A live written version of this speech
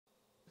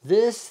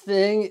This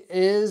thing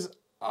is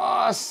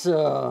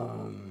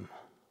awesome.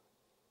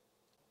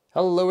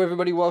 Hello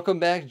everybody, welcome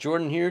back.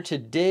 Jordan here.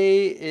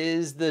 Today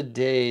is the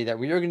day that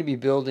we are going to be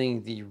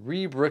building the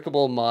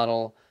re-brickable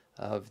model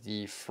of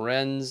the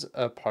Friends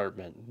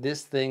apartment.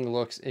 This thing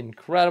looks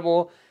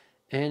incredible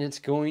and it's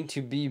going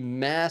to be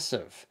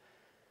massive.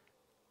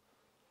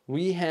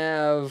 We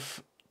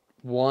have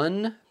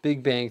one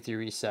Big Bang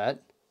Theory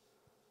set,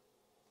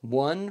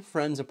 one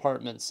Friends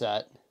apartment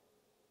set,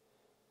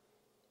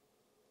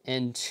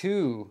 and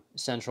two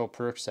Central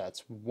Perk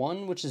sets.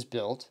 One which is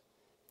built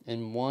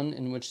and one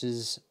in which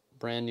is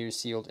brand new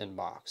sealed in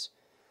box.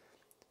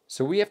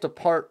 So we have to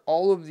part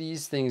all of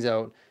these things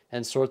out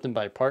and sort them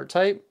by part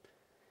type.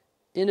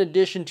 In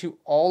addition to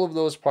all of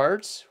those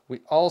parts, we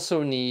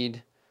also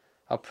need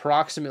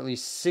approximately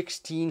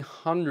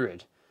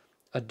 1,600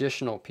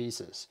 additional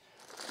pieces.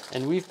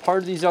 And we've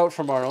parted these out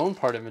from our own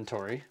part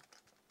inventory.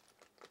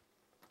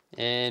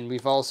 And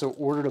we've also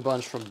ordered a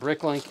bunch from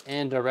Bricklink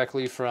and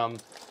directly from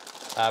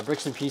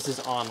Bricks and Pieces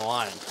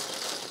online.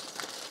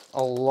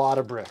 A lot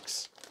of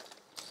bricks.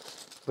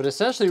 But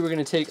essentially we're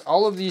going to take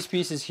all of these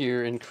pieces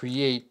here and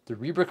create the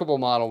re-brickable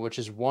model, which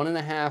is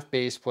 1.5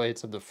 base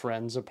plates of the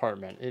Friends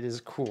apartment. It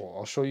is cool.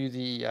 I'll show you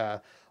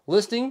the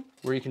listing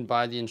where you can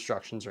buy the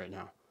instructions right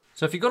now.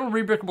 So if you go to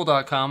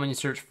rebrickable.com and you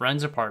search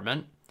Friends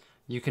apartment,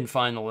 you can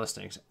find the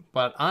listings.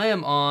 But I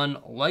am on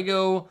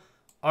LEGO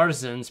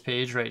Artisan's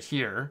page right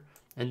here.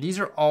 And these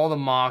are all the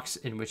mocks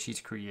in which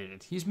he's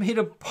created. He's made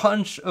a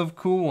bunch of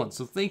cool ones.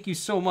 So thank you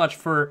so much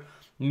for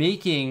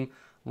making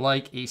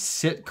like a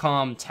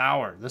SitCom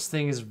tower. This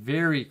thing is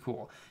very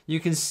cool. You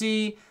can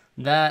see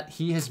that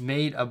he has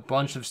made a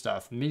bunch of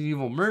stuff.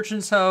 Medieval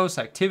Merchant's House,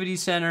 Activity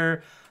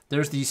Center.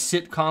 There's the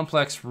Sit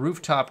Complex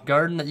rooftop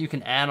garden that you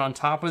can add on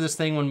top of this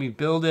thing when we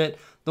build it.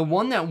 The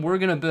one that we're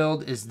gonna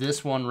build is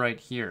this one right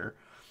here.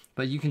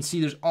 But you can see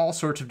there's all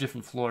sorts of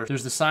different floors.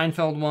 There's the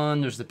Seinfeld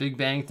one, there's the Big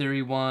Bang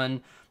Theory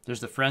one,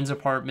 there's the Friends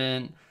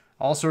apartment,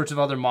 all sorts of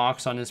other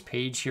mocks on this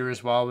page here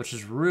as well, which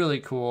is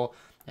really cool.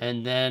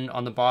 And then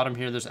on the bottom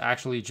here, there's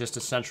actually just a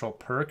Central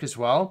Perk as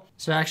well.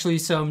 So actually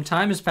some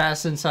time has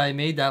passed since I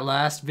made that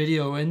last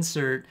video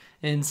insert.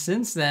 And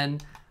since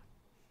then,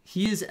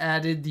 he has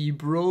added the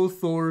Bro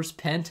Thors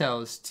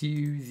Penthouse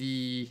to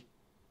the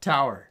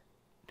tower.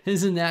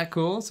 Isn't that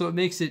cool? So it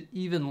makes it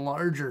even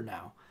larger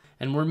now.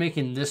 And we're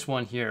making this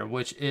one here,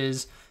 which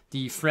is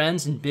the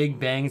Friends and Big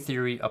Bang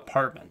Theory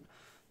apartment.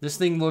 This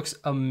thing looks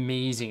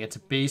amazing. It's a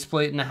base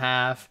plate and a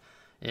half.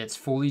 It's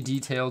fully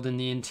detailed in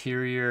the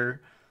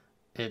interior.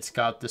 It's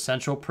got the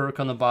Central Perk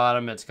on the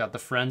bottom. It's got the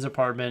Friends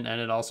apartment, and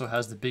it also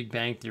has the Big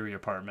Bang Theory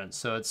apartment.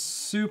 So it's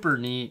super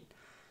neat,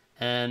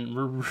 and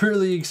we're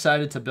really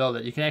excited to build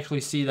it. You can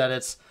actually see that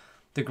it's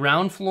the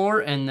ground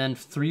floor and then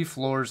 3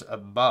 floors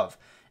above.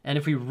 And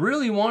if we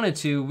really wanted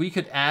to, we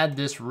could add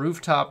this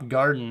rooftop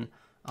garden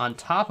on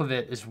top of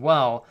it as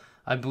well.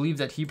 I believe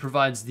that he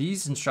provides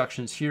these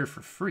instructions here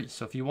for free.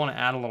 So if you want to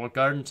add a little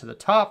garden to the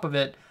top of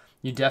it,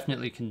 you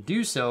definitely can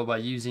do so by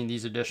using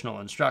these additional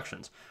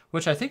instructions,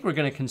 which I think we're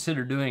going to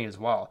consider doing as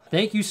well.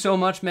 Thank you so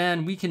much,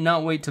 man. We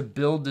cannot wait to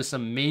build this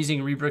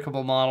amazing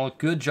re-brickable model.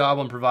 Good job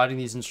on providing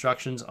these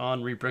instructions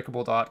on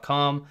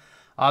rebrickable.com.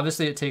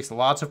 Obviously, it takes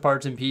lots of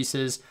parts and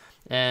pieces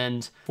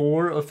and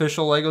 4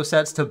 official LEGO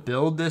sets to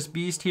build this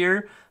beast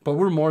here, but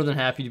we're more than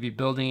happy to be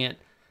building it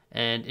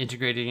and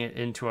integrating it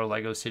into our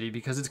LEGO city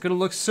because it's going to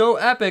look so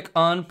epic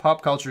on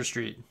Pop Culture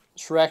Street.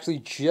 So we're actually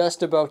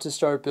just about to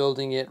start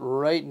building it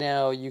right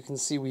now. You can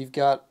see we've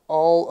got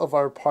all of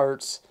our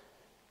parts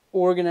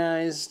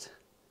organized.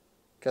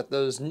 Got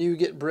those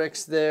nougat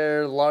bricks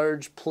there,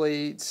 large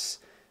plates,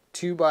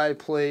 2x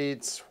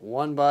plates,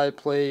 1x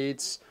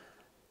plates,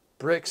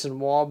 bricks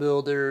and wall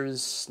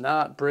builders,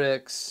 snot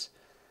bricks,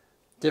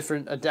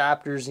 different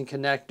adapters and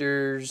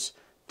connectors,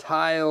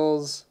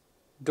 tiles,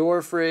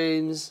 door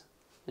frames,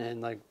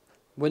 and like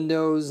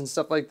windows and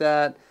stuff like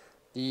that.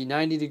 The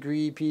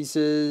 90-degree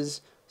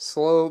pieces,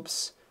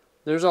 slopes.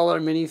 There's all our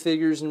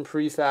minifigures and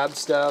prefab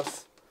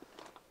stuff.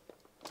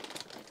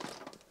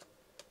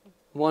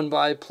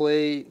 1x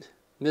plate,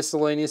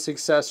 miscellaneous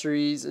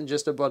accessories, and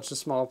just a bunch of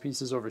small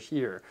pieces over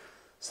here.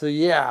 So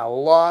yeah,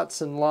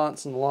 lots and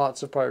lots and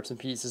lots of parts and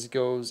pieces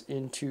goes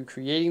into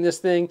creating this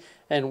thing,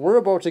 and we're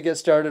about to get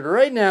started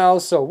right now,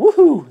 so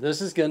woohoo! This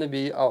is going to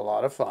be a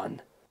lot of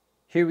fun.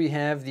 Here we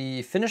have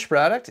the finished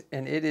product,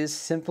 and it is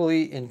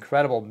simply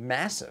incredible,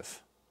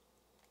 massive.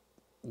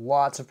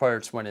 Lots of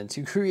parts went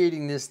into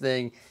creating this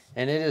thing,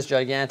 and it is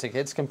gigantic.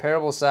 It's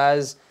comparable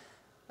size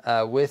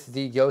with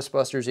the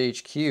Ghostbusters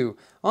HQ.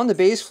 On the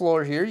base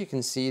floor here, you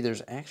can see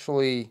there's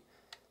actually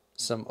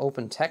some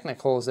open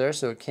Technic holes there,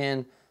 so it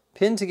can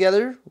pin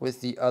together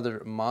with the other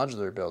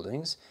modular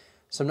buildings.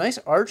 Some nice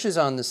arches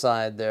on the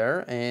side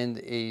there, and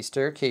a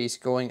staircase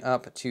going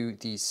up to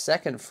the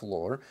 2nd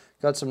floor.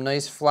 Got some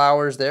nice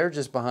flowers there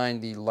just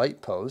behind the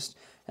light post.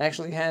 It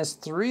actually has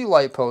 3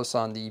 light posts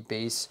on the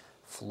base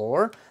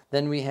floor.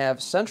 Then we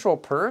have Central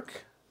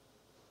Perk,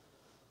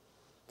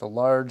 the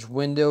large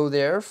window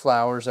there,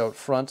 flowers out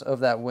front of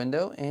that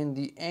window, and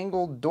the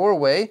angled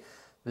doorway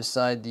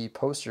beside the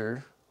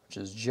poster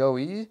which is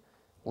Joey,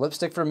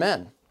 Lipstick for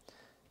Men.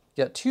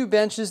 You got 2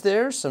 benches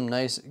there, some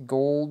nice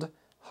gold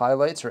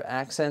highlights or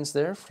accents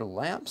there for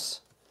lamps.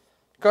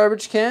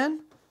 Garbage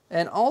can,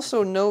 and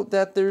also note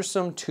that there's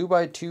some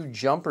 2x2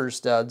 jumper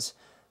studs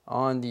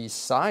on the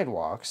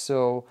sidewalk,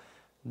 so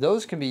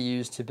those can be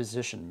used to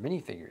position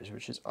minifigures,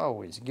 which is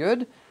always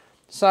good.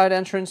 Side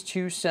entrance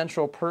to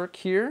Central Perk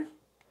here.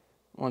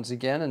 Once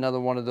again, another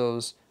one of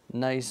those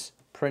nice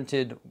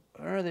printed,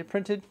 are they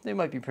printed? They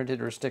might be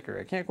printed or a sticker,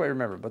 I can't quite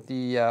remember, but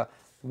the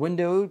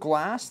window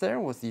glass there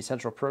with the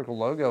Central Perk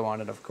logo on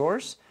it, of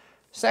course.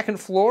 Second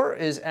floor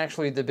is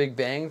actually the Big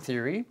Bang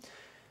Theory.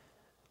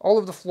 All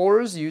of the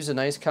floors use a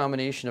nice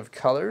combination of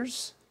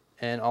colors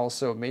and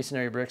also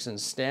masonry bricks and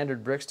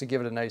standard bricks to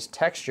give it a nice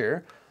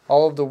texture.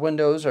 All of the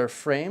windows are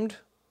framed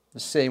the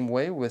same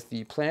way with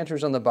the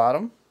planters on the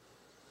bottom.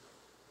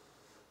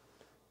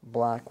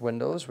 Black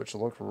windows, which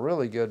look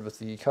really good with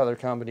the color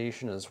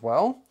combination as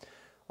well.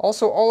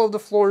 Also, all of the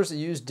floors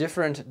use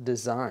different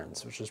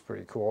designs, which is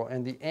pretty cool.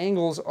 And the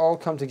angles all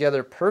come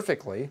together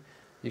perfectly.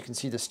 You can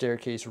see the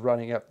staircase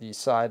running up the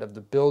side of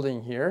the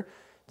building here.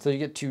 So you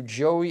get to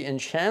Joey and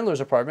Chandler's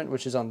apartment,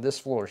 which is on this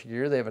floor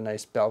here. They have a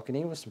nice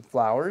balcony with some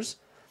flowers.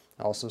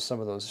 Also some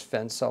of those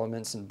fence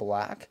elements in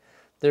black.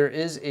 There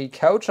is a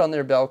couch on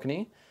their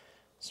balcony.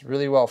 It's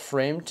really well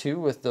framed too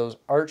with those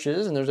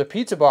arches. And there's a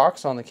pizza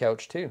box on the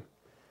couch too.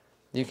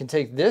 You can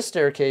take this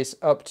staircase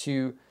up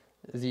to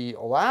the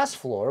last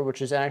floor,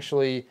 which is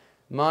actually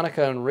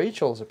Monica and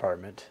Rachel's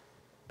apartment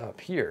up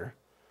here.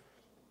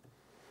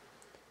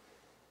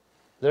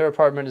 Their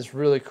apartment is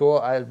really cool.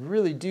 I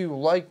really do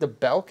like the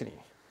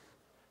balcony.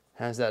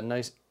 Has that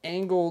nice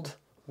angled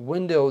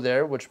window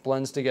there, which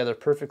blends together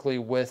perfectly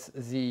with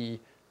the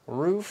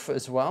roof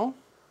as well.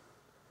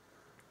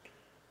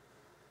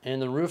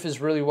 And the roof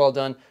is really well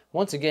done.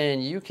 Once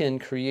again, you can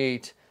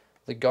create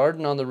the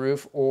garden on the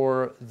roof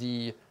or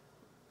the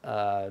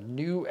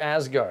new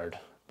Asgard,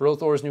 Bro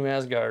Thors new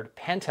Asgard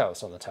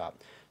Penthouse on the top.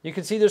 You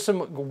can see there's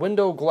some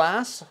window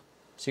glass,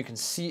 so you can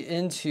see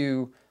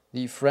into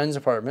the Friends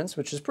apartments,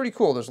 which is pretty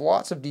cool. There's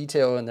lots of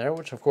detail in there,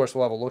 which of course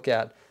we'll have a look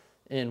at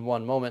in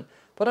one moment.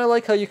 But I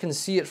like how you can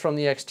see it from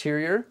the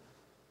exterior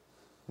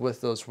with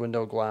those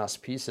window glass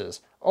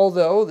pieces.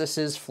 Although this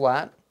is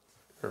flat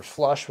or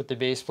flush with the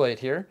base plate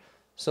here,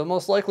 so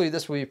most likely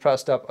this will be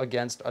pressed up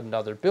against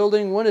another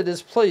building when it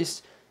is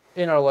placed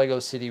in our LEGO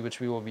City,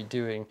 which we will be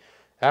doing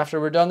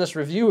after we're done this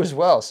review as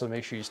well, so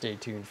make sure you stay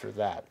tuned for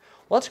that.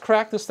 Let's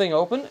crack this thing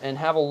open and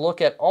have a look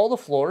at all the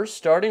floors,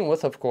 starting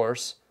with, of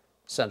course,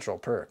 Central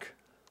Perk.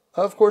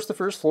 Of course, the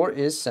first floor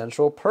is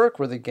Central Perk,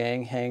 where the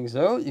gang hangs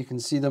out. You can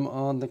see them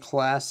on the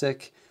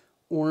classic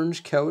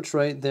orange couch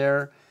right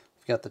there.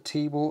 We've got the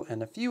table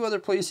and a few other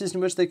places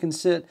in which they can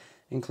sit,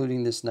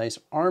 including this nice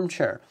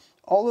armchair.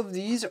 All of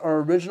these are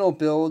original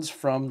builds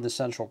from the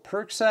Central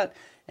Perk set,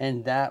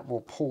 and that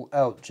will pull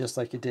out just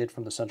like it did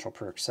from the Central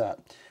Perk set.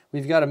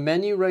 We've got a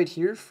menu right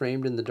here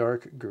framed in the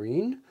dark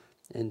green,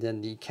 and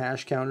then the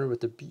cash counter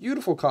with the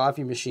beautiful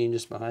coffee machine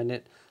just behind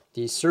it.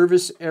 The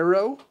service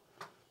arrow,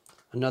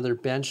 another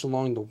bench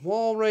along the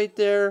wall right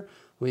there.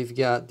 We've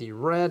got the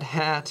red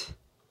hat,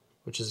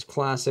 which is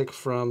classic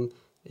from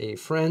a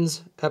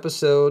Friends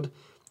episode.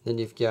 Then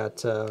you've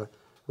got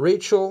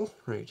Rachel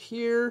right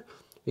here.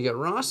 We got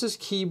Ross's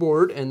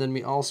keyboard, and then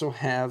we also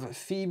have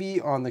Phoebe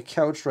on the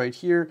couch right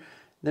here.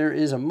 There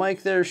is a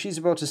mic there. She's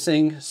about to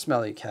sing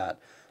Smelly Cat.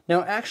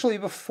 Now, actually,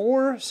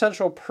 before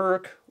Central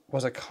Perk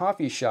was a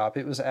coffee shop,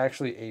 it was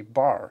actually a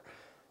bar.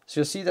 So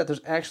you'll see that there's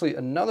actually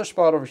another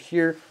spot over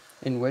here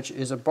in which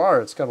is a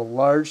bar. It's got a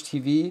large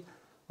TV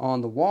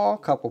on the wall, a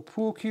couple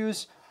pool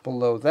cues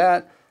below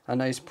that, a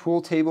nice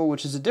pool table,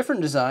 which is a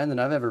different design than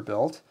I've ever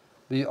built.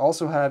 We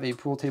also have a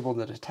pool table in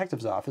the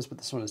detective's office, but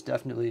this one is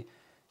definitely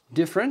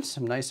different.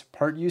 Some nice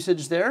part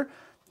usage there.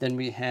 Then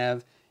we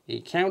have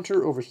a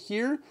counter over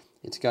here.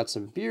 It's got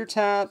some beer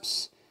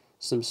taps,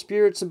 some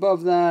spirits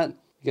above that.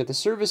 You got the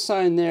service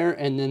sign there,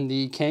 and then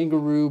the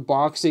kangaroo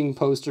boxing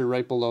poster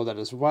right below that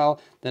as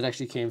well. That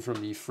actually came from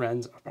the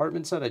Friends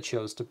apartment set. I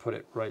chose to put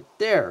it right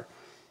there.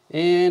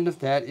 And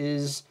that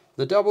is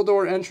the double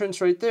door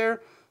entrance right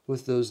there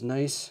with those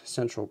nice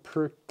Central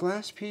Perk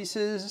glass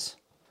pieces.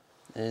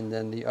 And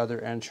then the other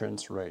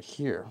entrance right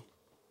here.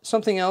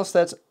 Something else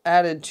that's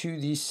added to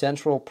the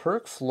Central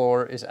Perk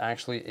floor is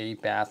actually a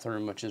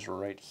bathroom, which is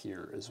right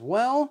here as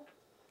well,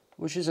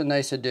 which is a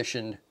nice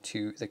addition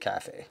to the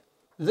cafe.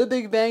 The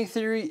Big Bang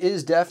Theory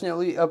is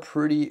definitely a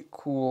pretty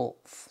cool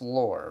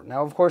floor.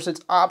 Now, of course,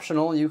 it's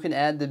optional. You can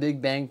add the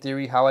Big Bang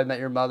Theory, How I Met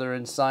Your Mother,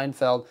 and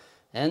Seinfeld,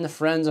 and the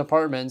Friends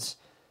apartments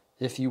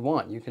if you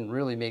want. You can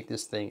really make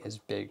this thing as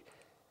big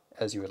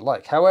as you would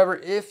like. However,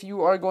 if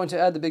you are going to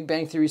add the Big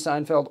Bang Theory,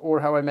 Seinfeld, or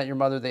How I Met Your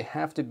Mother, they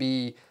have to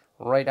be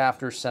right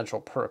after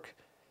Central Perk.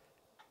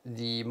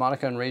 The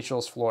Monica and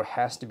Rachel's floor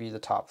has to be the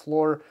top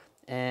floor,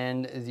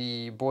 and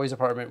the boys'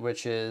 apartment,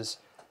 which is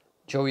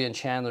Joey and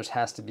Chandler's,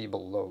 has to be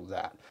below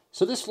that.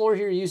 So this floor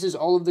here uses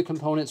all of the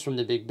components from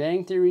the Big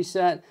Bang Theory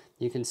set.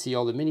 You can see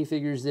all the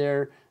minifigures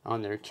there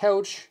on their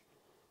couch.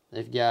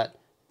 They've got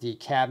the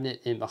cabinet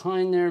in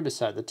behind there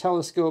beside the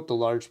telescope, the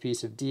large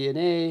piece of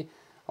DNA,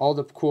 all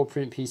the cool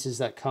print pieces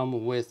that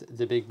come with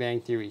the Big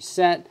Bang Theory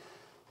set.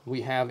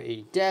 We have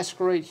a desk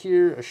right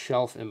here, a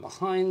shelf in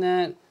behind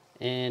that,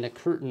 and a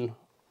curtain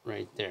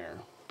right there.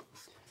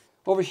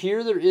 Over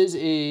here, there is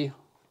a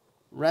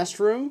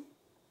restroom.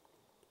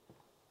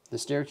 The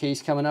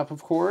staircase coming up,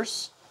 of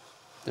course.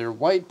 Their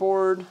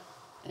whiteboard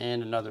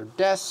and another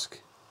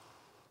desk.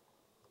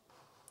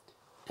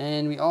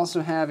 And we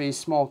also have a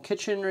small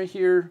kitchen right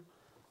here.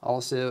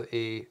 Also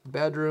a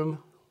bedroom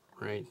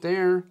right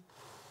there.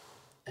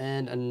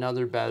 And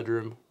another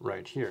bedroom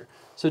right here.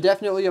 So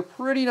definitely a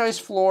pretty nice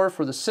floor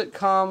for the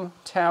SitCom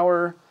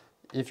tower,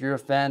 if you're a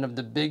fan of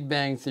the Big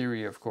Bang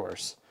Theory, of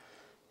course.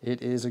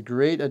 It is a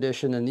great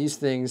addition, and these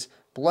things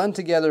blend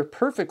together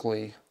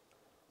perfectly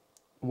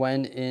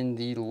when in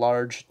the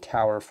large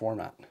tower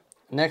format.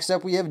 Next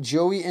up, we have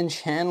Joey and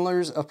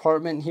Chandler's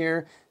apartment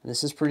here.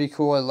 This is pretty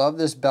cool. I love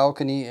this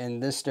balcony,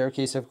 and this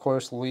staircase, of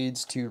course,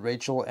 leads to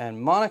Rachel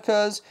and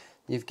Monica's.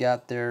 You've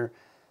got their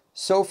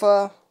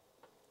sofa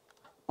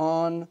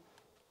on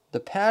the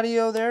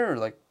patio there, or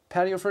like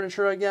patio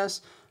furniture, I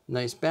guess.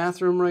 Nice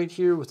bathroom right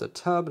here with a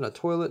tub and a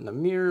toilet and a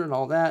mirror and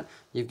all that.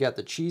 You've got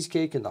the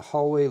cheesecake in the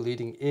hallway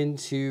leading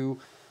into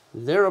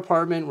their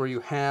apartment, where you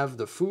have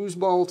the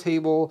foosball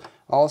table,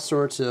 all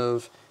sorts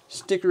of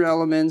sticker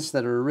elements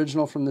that are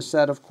original from the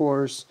set, of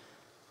course.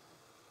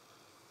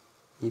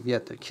 You've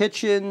got the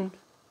kitchen,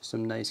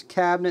 some nice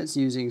cabinets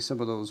using some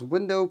of those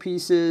window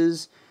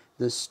pieces,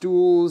 the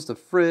stools, the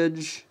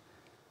fridge.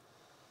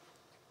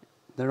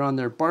 They're on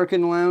their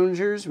Barkin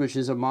loungers, which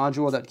is a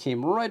module that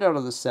came right out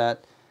of the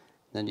set.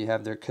 Then you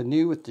have their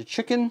canoe with the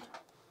chicken.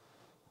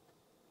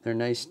 Their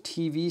nice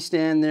TV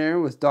stand there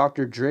with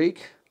Dr.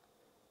 Drake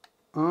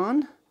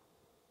on.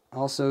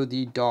 Also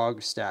the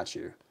dog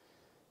statue.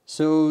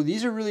 So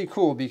these are really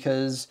cool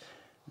because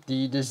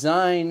the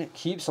design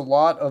keeps a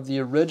lot of the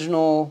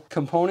original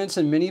components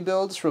and mini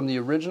builds from the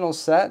original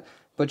set,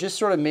 but just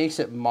sort of makes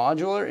it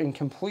modular and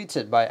completes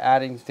it by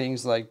adding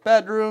things like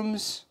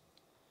bedrooms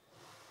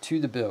to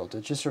the build.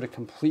 It just sort of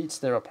completes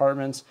their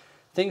apartments,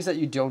 things that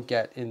you don't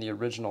get in the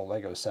original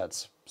Lego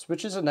sets,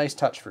 which is a nice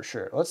touch for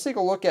sure. Let's take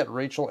a look at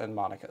Rachel and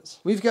Monica's.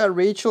 We've got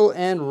Rachel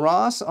and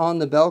Ross on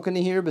the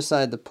balcony here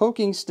beside the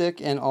poking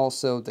stick and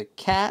also the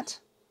cat.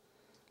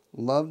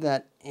 Love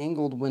that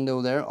angled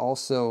window there.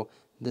 Also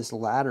this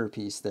ladder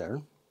piece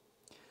there.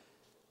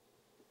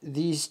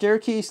 The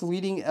staircase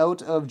leading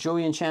out of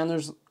Joey and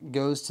Chandler's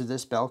goes to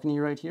this balcony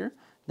right here.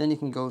 Then you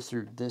can go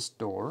through this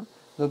door.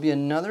 There'll be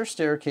another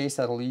staircase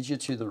that'll lead you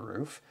to the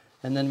roof.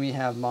 And then we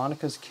have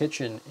Monica's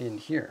kitchen in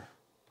here.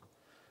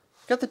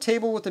 Got the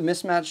table with the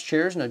mismatched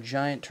chairs and a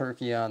giant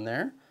turkey on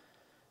there.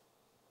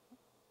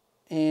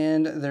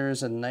 And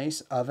there's a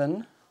nice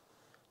oven.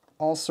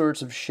 All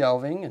sorts of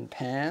shelving and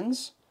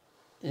pans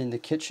in the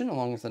kitchen,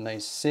 along with a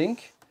nice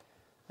sink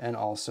and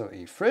also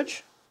a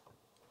fridge.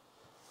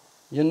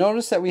 You'll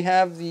notice that we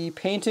have the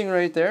painting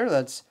right there.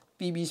 That's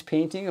BB's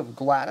painting of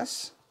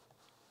Gladys.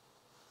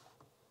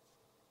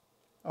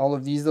 All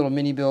of these little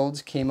mini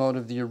builds came out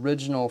of the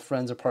original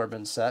Friends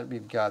apartment set.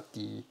 We've got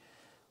the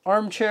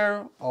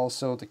armchair,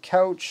 also the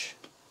couch,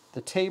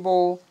 the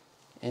table,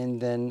 and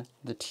then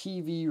the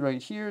TV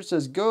right here. It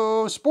says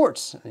Go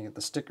Sports. And you get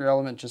the sticker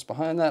element just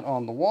behind that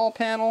on the wall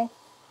panel.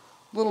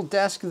 Little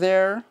desk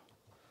there.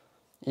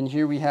 And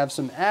here we have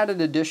some added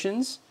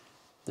additions.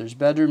 There's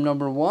bedroom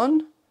number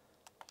 1,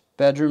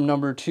 bedroom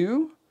number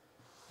 2,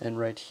 and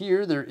right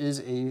here there is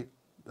a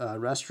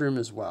restroom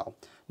as well.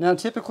 Now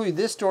typically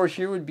this door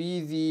here would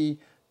be the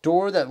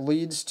door that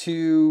leads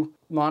to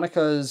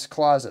Monica's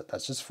closet.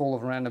 That's just full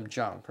of random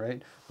junk,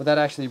 right? But that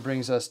actually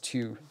brings us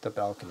to the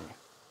balcony.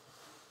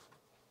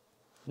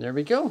 There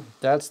we go.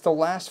 That's the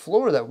last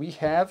floor that we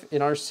have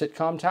in our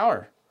SitCom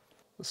tower.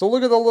 So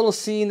look at the little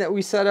scene that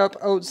we set up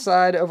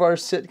outside of our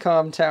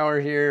SitCom tower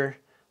here.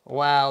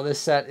 Wow, this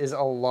set is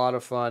a lot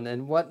of fun.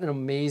 And what an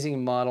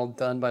amazing model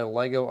done by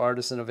LEGO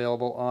Artisan,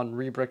 available on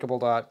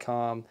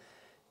rebrickable.com.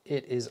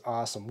 It is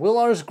awesome. Will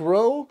ours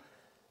grow?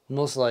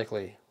 Most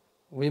likely.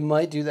 We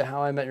might do the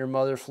How I Met Your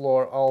Mother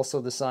floor,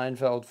 also the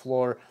Seinfeld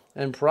floor,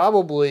 and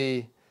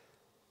probably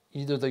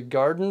either the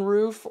garden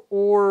roof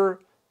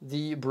or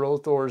the Bro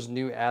Thors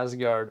new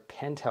Asgard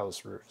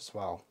Penthouse roof as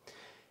well.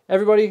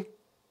 Everybody,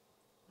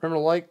 remember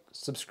to like,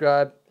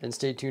 subscribe, and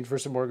stay tuned for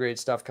some more great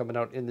stuff coming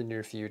out in the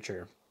near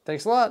future.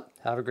 Thanks a lot.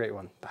 Have a great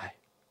one. Bye.